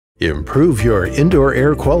Improve your indoor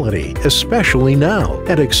air quality, especially now,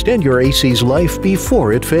 and extend your AC's life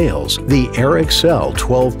before it fails. The Air Excel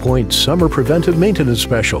 12-point summer preventive maintenance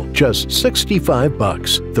special, just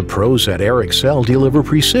 $65. The pros at Air Excel deliver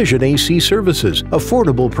precision AC services,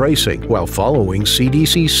 affordable pricing, while following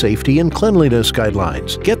CDC safety and cleanliness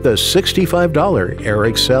guidelines. Get the $65 Air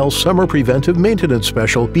Excel summer preventive maintenance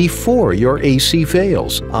special before your AC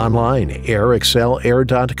fails. Online,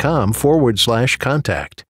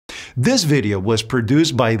 airexcelair.com/contact. This video was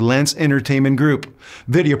produced by Lenz Entertainment Group.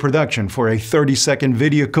 Video production for a 30-second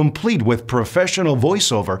video complete with professional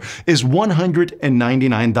voiceover is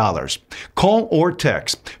 $199. Call or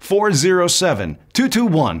text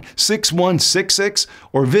 407-221-6166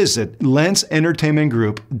 or visit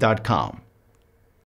LenzEntertainmentGroup.com.